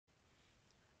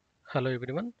Hello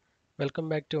everyone, welcome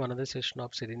back to another session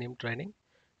of Selenium training.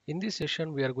 In this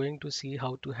session, we are going to see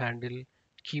how to handle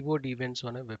keyboard events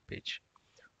on a web page.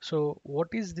 So what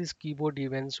is this keyboard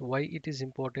events, why it is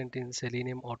important in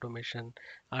Selenium automation,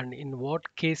 and in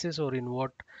what cases or in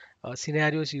what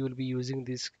scenarios you will be using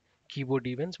these keyboard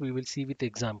events, we will see with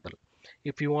example.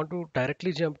 If you want to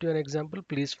directly jump to an example,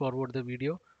 please forward the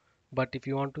video. But if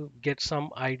you want to get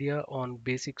some idea on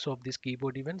basics of these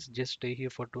keyboard events, just stay here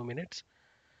for 2 minutes.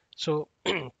 So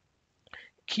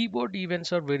keyboard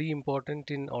events are very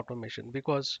important in automation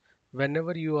because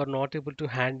whenever you are not able to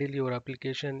handle your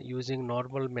application using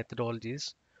normal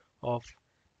methodologies of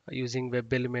using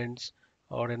web elements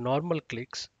or a normal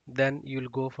clicks, then you'll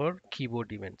go for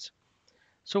keyboard events.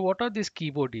 So what are these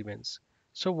keyboard events?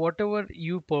 So whatever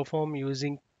you perform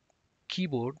using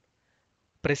keyboard,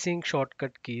 pressing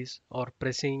shortcut keys or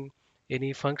pressing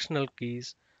any functional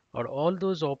keys, or all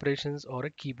those operations are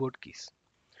a keyboard keys.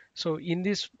 So in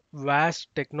these vast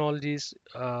technologies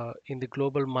in the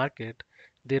global market,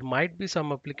 there might be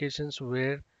some applications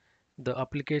where the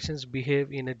applications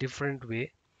behave in a different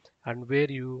way and where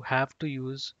you have to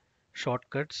use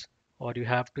shortcuts or you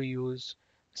have to use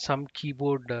some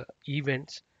keyboard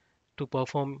events to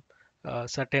perform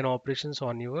certain operations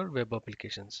on your web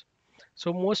applications.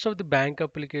 So most of the bank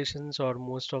applications or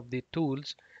most of the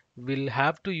tools will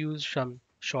have to use some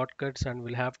shortcuts and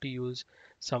will have to use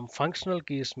some functional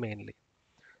keys mainly.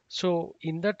 So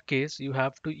in that case, you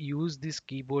have to use this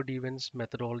keyboard events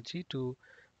methodology to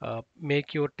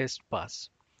make your test pass.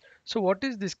 So what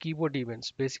is this keyboard events?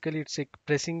 Basically, it's a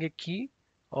pressing a key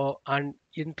or and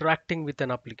interacting with an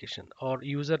application or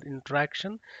user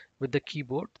interaction with the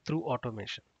keyboard through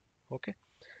automation. Okay.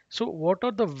 So what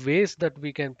are the ways that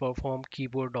we can perform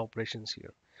keyboard operations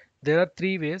here? There are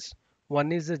three ways.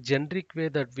 One is a generic way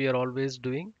that we are always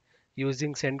doing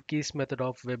using sendKeys method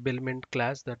of WebElement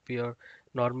class that we are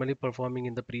normally performing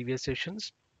in the previous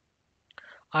sessions.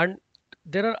 And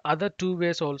there are other two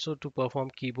ways also to perform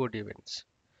keyboard events.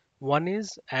 One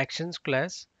is actions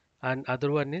class and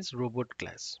other one is robot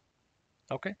class.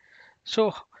 Okay.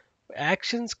 So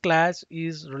actions class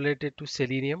is related to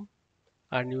Selenium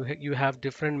and you have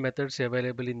different methods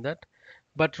available in that,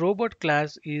 but robot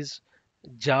class is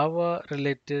Java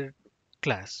related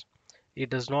class. It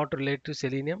does not relate to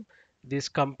Selenium. This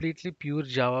completely pure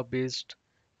Java based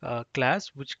class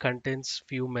which contains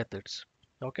few methods.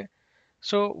 Okay.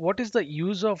 So what is the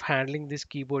use of handling these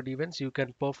keyboard events? You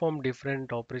can perform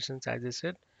different operations as I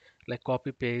said, like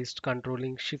copy paste,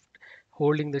 controlling shift,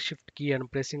 holding the shift key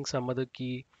and pressing some other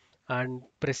key, and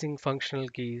pressing functional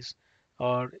keys.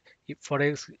 Or if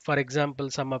for example,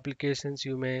 some applications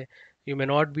you may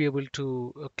not be able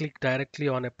to click directly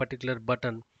on a particular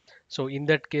button. So in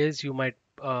that case, you might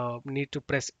need to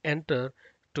press enter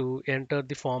to enter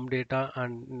the form data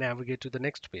and navigate to the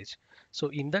next page. So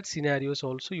in that scenarios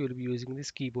also you will be using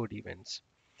these keyboard events,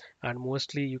 and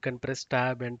mostly you can press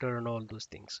tab, enter, and all those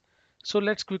things. So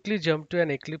let's quickly jump to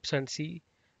an Eclipse and see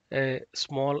a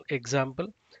small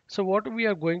example. So what we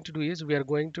are going to do is we are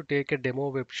going to take a demo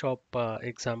web shop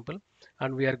example,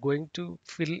 and we are going to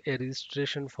fill a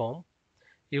registration form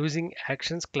using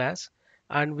actions class,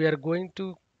 and we are going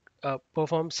to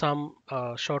perform some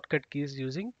shortcut keys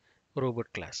using robot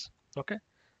class. Okay,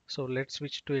 so let's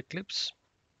switch to Eclipse.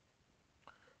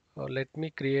 Let me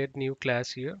create new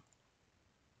class here.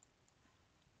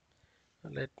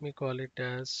 Let me call it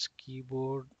as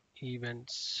keyboard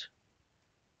events.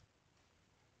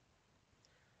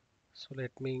 So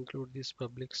let me include this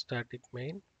public static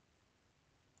main.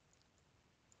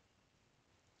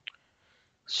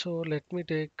 So let me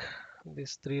take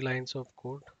these 3 lines of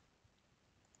code.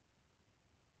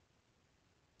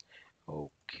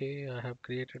 Okay, I have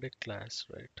created a class,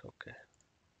 right? Okay,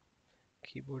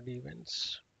 keyboard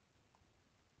events.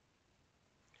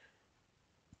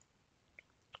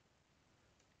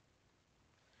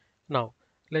 Now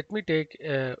let me take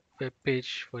a web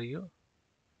page for you.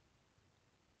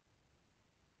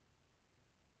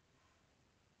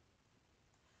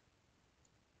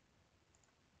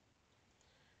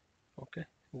 Okay,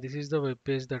 this is the web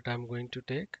page that I'm going to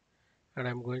take, and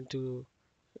I'm going to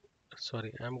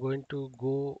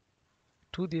go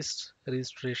to this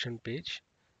registration page.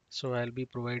 So I'll be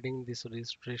providing this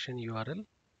registration URL.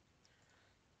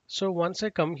 So once I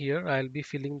come here, I'll be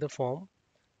filling the form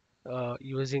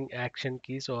using action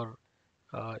keys or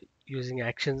using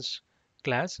actions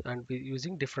class, and we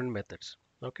using different methods.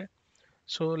 Okay.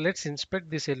 So let's inspect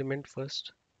this element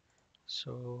first.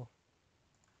 So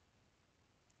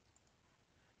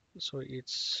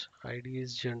its ID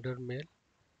is gender male.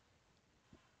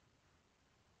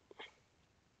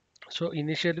 So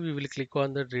initially we will click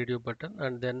on the radio button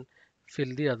and then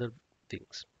fill the other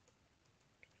things.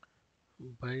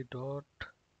 By dot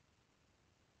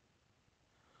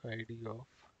id of,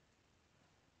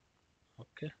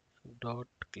 okay, dot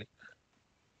click.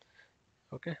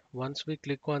 Okay, once we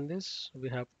click on this, we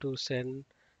have to send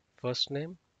first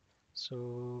name.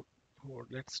 So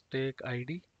let's take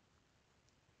ID.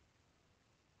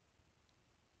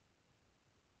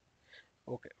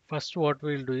 Okay, first what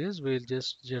we'll do is we'll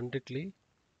just generically,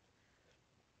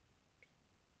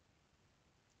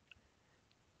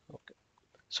 okay.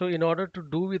 So in order to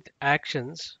do with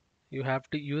actions, you have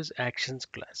to use actions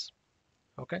class.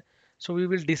 Okay, so we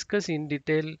will discuss in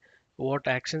detail what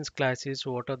actions class is,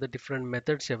 what are the different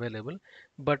methods available.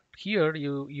 But here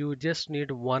you just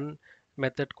need one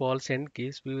method called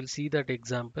sendKeys. We will see that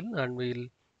example and we'll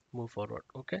move forward.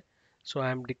 Okay, so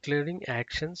I am declaring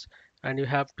actions and you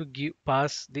have to give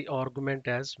pass the argument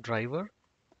as driver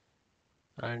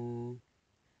and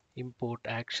import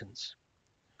actions.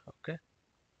 Okay,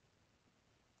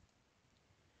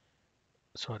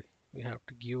 sorry, we have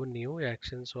to give new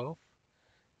actions of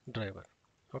driver.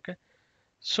 Okay,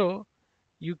 so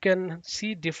you can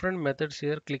see different methods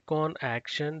here. Click on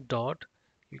action dot.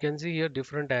 You can see here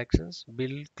different actions: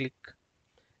 build, click,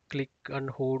 click and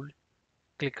hold,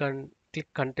 click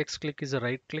context click is a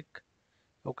right click.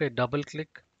 Okay, double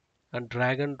click and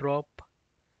drag and drop.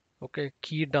 Okay,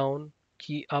 key down,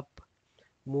 key up,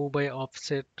 move by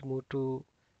offset, move to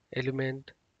element.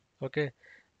 Okay,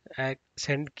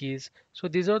 send keys. So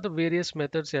these are the various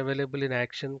methods available in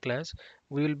action class.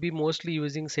 We will be mostly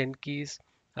using send keys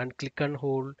and click and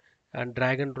hold and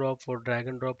drag and drop for drag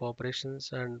and drop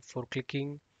operations and for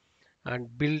clicking,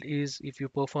 and build is if you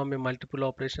perform a multiple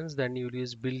operations then you'll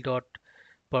use build dot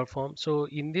perform. So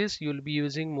in this you'll be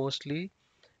using mostly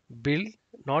build,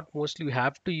 not mostly, you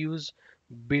have to use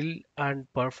build and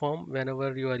perform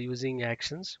whenever you are using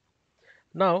actions.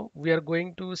 Now we are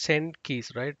going to send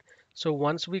keys, right? So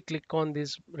once we click on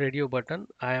this radio button,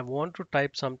 I want to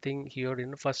type something here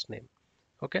in first name.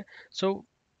 Okay. So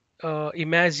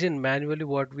imagine manually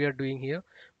what we are doing here.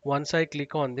 Once I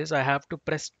click on this, I have to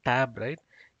press tab, right?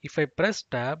 If I press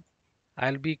tab,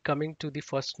 I'll be coming to the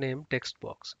first name text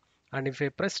box. And if I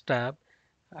press tab,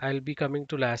 I'll be coming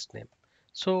to last name.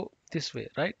 So this way,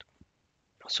 right?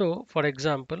 So for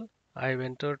example, I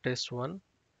enter test1,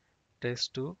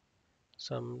 test2,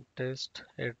 some test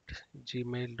at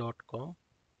gmail.com,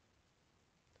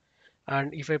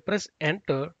 and if I press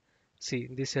enter, see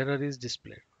this error is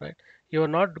displayed, right? You are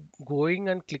not going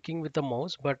and clicking with the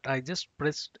mouse, but I just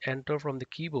pressed enter from the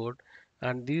keyboard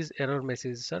and these error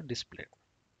messages are displayed.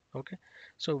 Okay,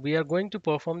 so we are going to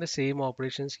perform the same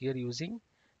operations here using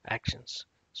actions.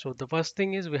 So the first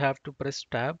thing is we have to press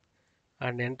tab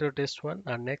and enter test1,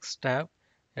 and next tab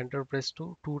enter press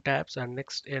 2, two tabs, and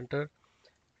next enter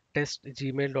test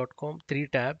gmail.com, three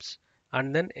tabs,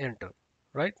 and then enter,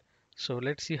 right? So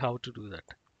let's see how to do that.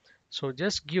 So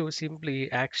just give simply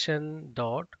action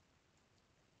dot,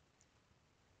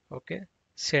 okay,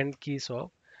 send keys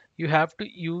of. You have to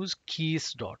use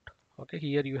keys dot. Okay,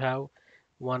 here you have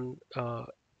one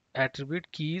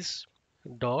attribute keys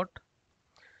dot.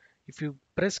 If you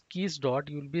press keys dot,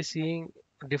 you will be seeing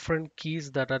different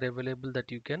keys that are available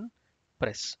that you can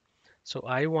press. So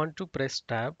I want to press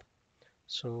tab.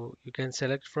 So you can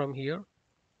select from here.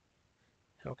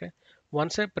 Okay.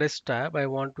 Once I press tab, I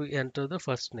want to enter the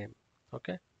first name.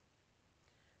 Okay.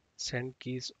 Send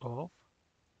keys of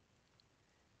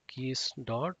keys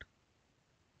dot.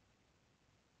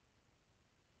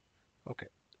 Okay.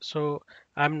 So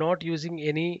I'm not using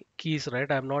any keys, right?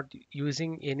 I'm not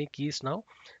using any keys now.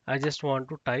 I just want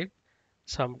to type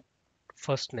some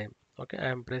first name. Okay. I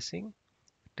am pressing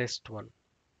test one.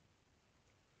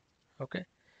 Okay.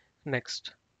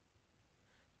 Next.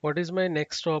 What is my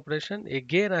next operation?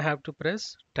 Again, I have to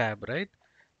press tab, right?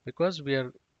 Because we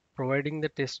are providing the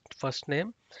test first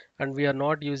name and we are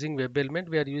not using WebElement,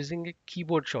 we are using a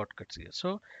keyboard shortcuts here.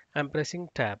 So I'm pressing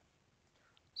tab.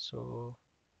 So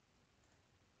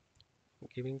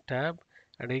giving tab,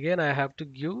 and again I have to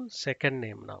give second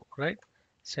name now, right?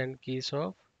 Send keys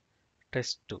of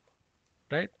test2,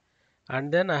 right?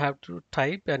 And then I have to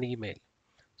type an email.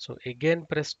 So again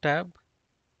press tab.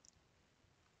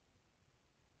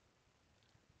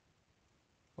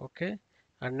 Okay.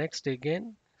 And next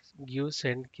again give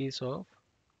send keys of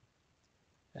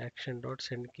action dot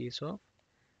send keys of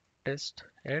test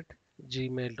at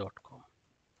gmail.com.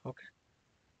 Okay.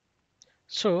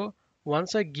 So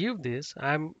once I give this,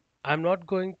 I'm not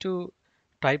going to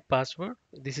type password.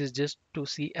 This is just to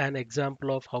see an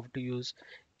example of how to use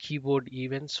keyboard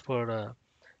events for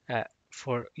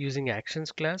using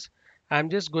actions class. I'm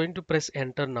just going to press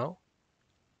enter now.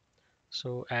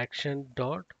 So action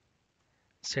dot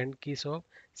send keys of,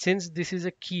 since this is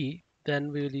a key,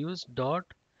 then we will use dot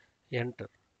enter.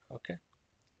 Okay.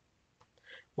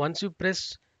 Once you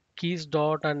press keys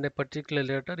dot and a particular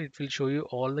letter, it will show you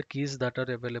all the keys that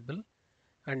are available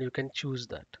and you can choose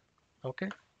that. Okay.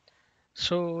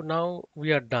 So now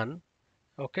we are done.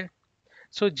 Okay.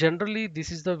 So generally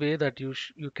this is the way that you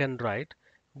can write,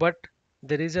 but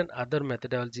there is an other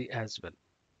methodology as well.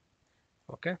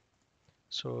 Okay.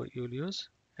 So you'll use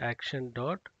action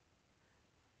dot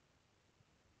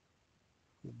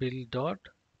build dot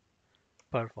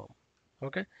perform.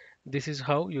 Okay. This is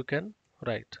how you can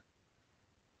write.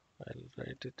 I'll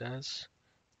write it as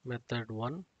method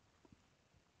 1.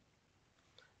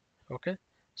 Okay.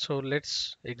 So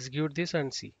let's execute this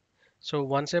and see. So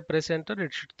once I press enter,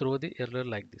 it should throw the error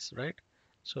like this, right?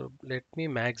 So let me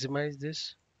maximize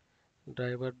this.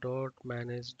 Driver dot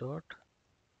manage dot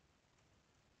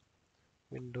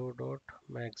window dot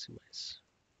maximize.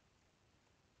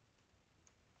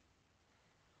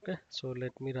 Okay, so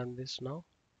let me run this now.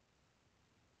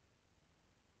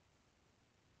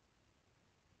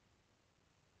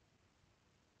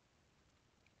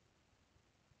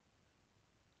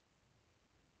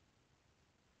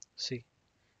 See,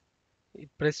 it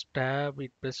pressed tab,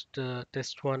 it pressed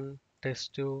test 1,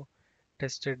 test 2,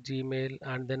 tested Gmail,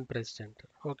 and then pressed enter.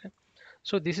 Okay,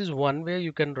 so this is one way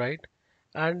you can write,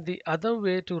 and the other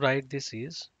way to write this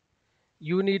is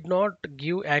you need not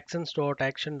give actions dot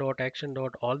action dot action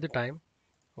dot all the time.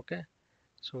 Okay,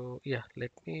 so yeah,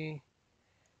 let me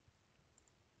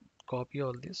copy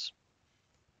all this.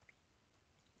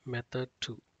 Method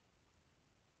 2.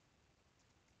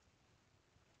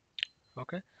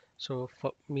 Okay, so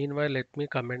for meanwhile, let me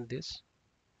comment this,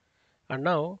 and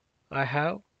now I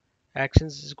have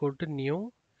actions is equal to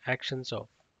new actions of,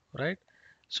 right?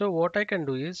 So what I can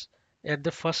do is at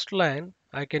the first line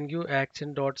I can give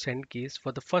action dot send keys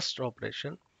for the first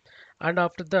operation, and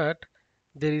after that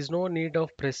there is no need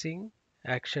of pressing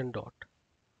action dot.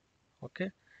 Okay,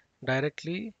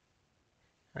 directly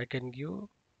I can give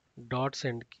dot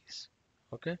send keys.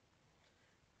 Okay,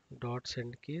 dot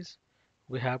send keys.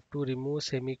 We have to remove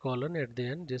semicolon at the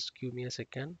end. Just give me a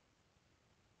second.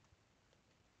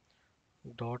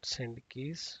 Dot send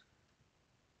keys.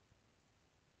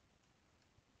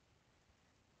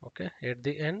 Okay, at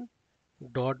the end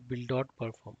dot build dot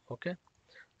perform. Okay,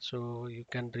 so you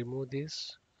can remove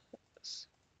this.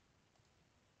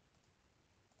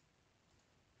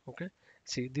 Okay,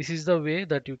 see, this is the way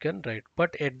that you can write,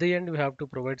 but at the end you have to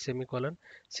provide semicolon,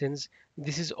 since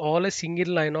this is all a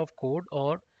single line of code,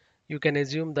 or you can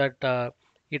assume that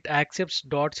it accepts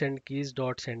dot send keys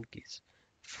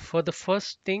for the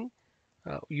first thing.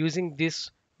 Using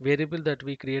this variable that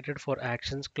we created for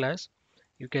actions class,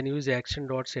 you can use action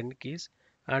dot send keys,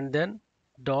 and then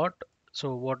dot,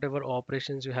 so whatever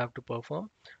operations you have to perform,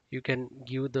 you can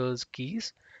give those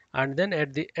keys, and then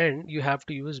at the end you have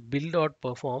to use build dot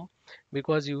perform,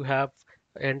 because you have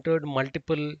entered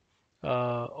multiple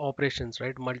operations,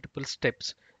 right, multiple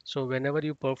steps. So whenever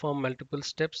you perform multiple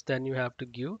steps, then you have to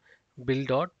give build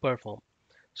dot perform.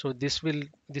 So this will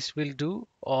do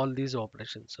all these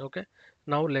operations. Okay,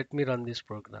 now let me run this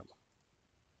program.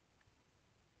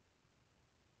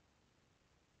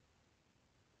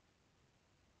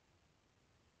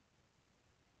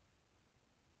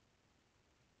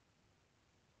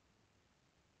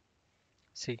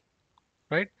 See,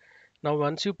 right, now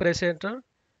once you press enter,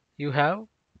 you have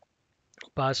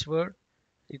password,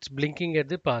 it's blinking at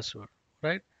the password,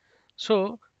 right?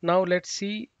 So now let's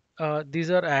see, these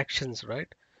are actions, right?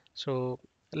 So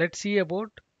let's see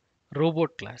about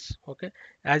robot class. Okay,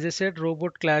 as I said,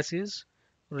 robot class is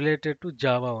related to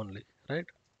Java only, right?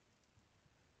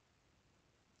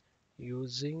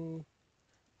 Using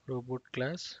robot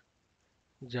class,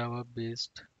 Java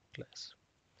based class.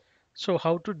 So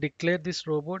how to declare this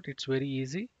robot? It's very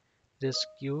easy. Just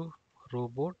give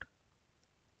robot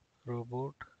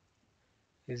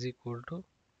is equal to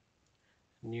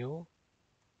new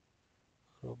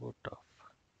robot of.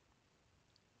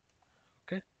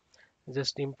 Okay,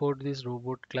 just import this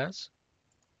robot class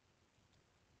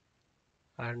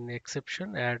and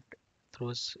exception, add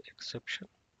throws exception.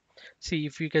 See,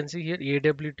 if you can see here,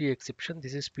 AWT exception,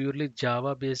 this is purely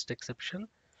Java based exception.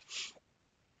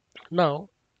 Now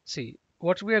see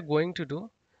what we are going to do.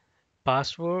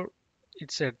 Password,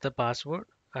 it set the password,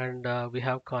 and we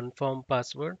have confirm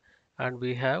password, and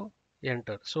we have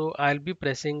enter. So I'll be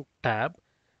pressing tab,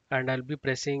 and I'll be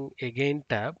pressing again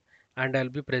tab, and I'll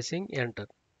be pressing enter.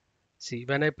 See,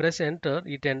 when I press enter,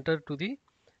 it entered to the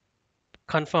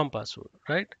confirm password,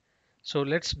 right? So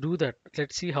let's do that.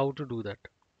 Let's see how to do that.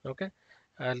 Okay,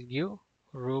 I'll give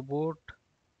robot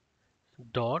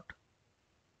dot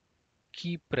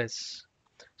key press.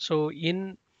 So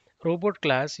in robot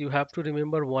class, you have to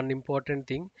remember one important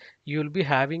thing. You will be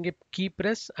having a key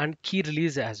press and key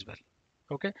release as well.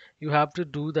 Okay, you have to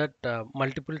do that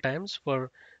multiple times for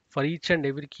each and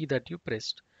every key that you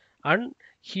pressed. And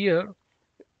here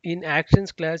in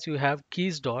actions class, you have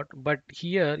keys dot, but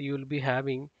here you will be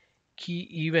having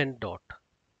key event dot.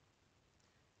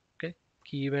 Okay,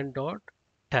 key event dot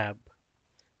tab.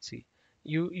 See,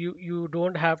 you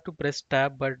don't have to press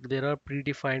tab, but there are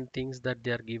predefined things that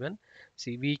they are given.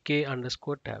 See, vk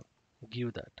underscore tab,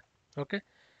 give that. Okay,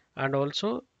 and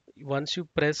also once you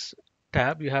press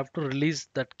tab, you have to release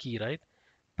that key, right?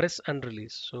 Press and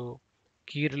release. So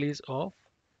key release off.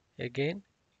 Again,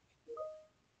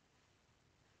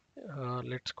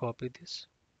 let's copy this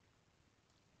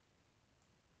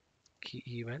key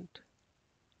event.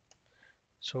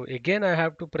 So again, I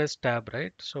have to press tab,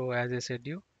 right? So as I said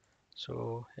you,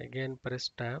 so again press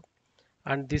tab,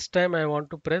 and this time I want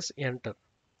to press enter.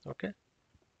 Okay,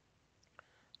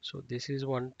 so this is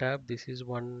one tab, this is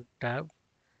one tab,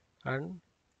 and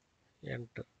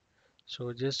enter.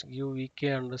 So just give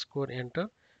vk underscore enter,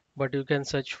 but you can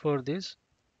search for this.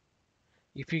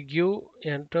 If you give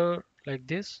enter like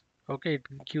this, okay,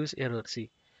 it gives error. See,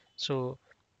 so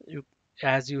you,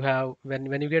 as you have,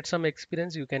 when you get some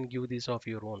experience, you can give this of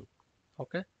your own.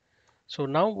 Okay, so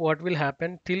now what will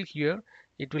happen till here,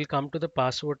 it will come to the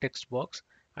password text box,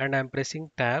 and I'm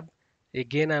pressing tab.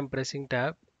 Again, I'm pressing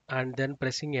tab and then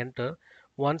pressing enter.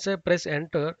 Once I press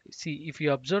enter, see, if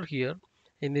you observe here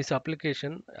in this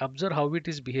application, observe how it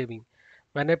is behaving.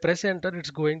 When I press enter,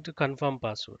 it's going to confirm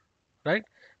password, right?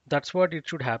 That's what it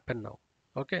should happen now.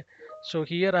 Okay, so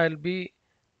here I'll be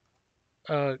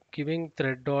giving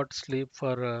thread dot sleep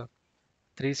for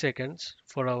 3 seconds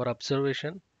for our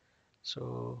observation.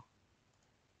 So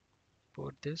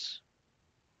put this.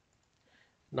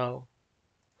 Now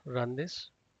run this,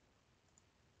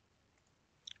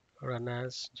 run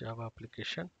as Java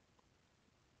application.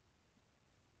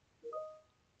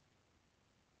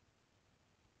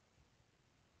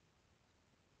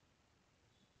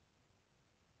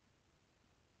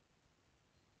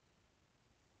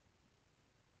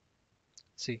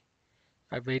 See,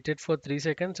 I waited for 3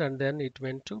 seconds and then it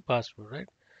went to password, right?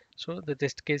 So the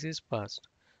test case is passed.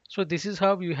 So this is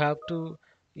how you have to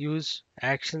use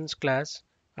actions class,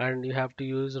 and you have to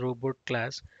use robot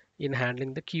class in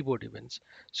handling the keyboard events.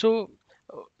 So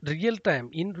in real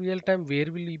time,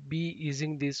 where will you be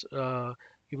using this?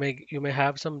 You may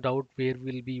have some doubt where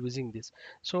we'll be using this.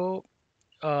 So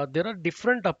there are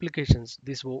different applications.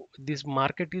 This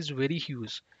market is very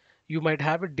huge. You might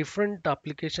have a different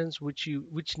applications which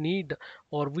need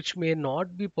or which may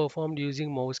not be performed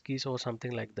using mouse keys or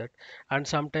something like that, and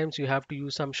sometimes you have to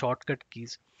use some shortcut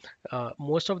keys.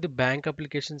 Most of the bank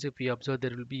applications, if we observe, they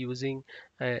will be using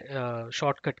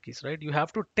shortcut keys, right? You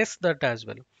have to test that as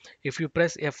well. If you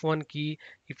press F1 key,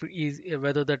 if it is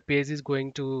whether that page is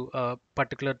going to a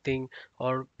particular thing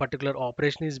or particular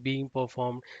operation is being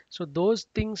performed. So those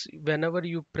things, whenever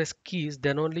you press keys,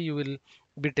 then only you will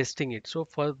be testing it. So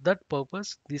for that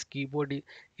purpose, these keyboard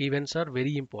events are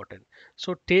very important.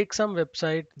 So take some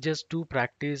website, just do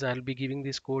practice. I'll be giving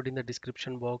this code in the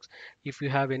description box. If you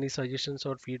have any suggestions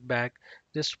or feedback,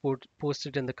 just post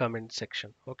it in the comment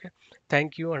section. Okay,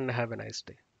 thank you and have a nice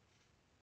day.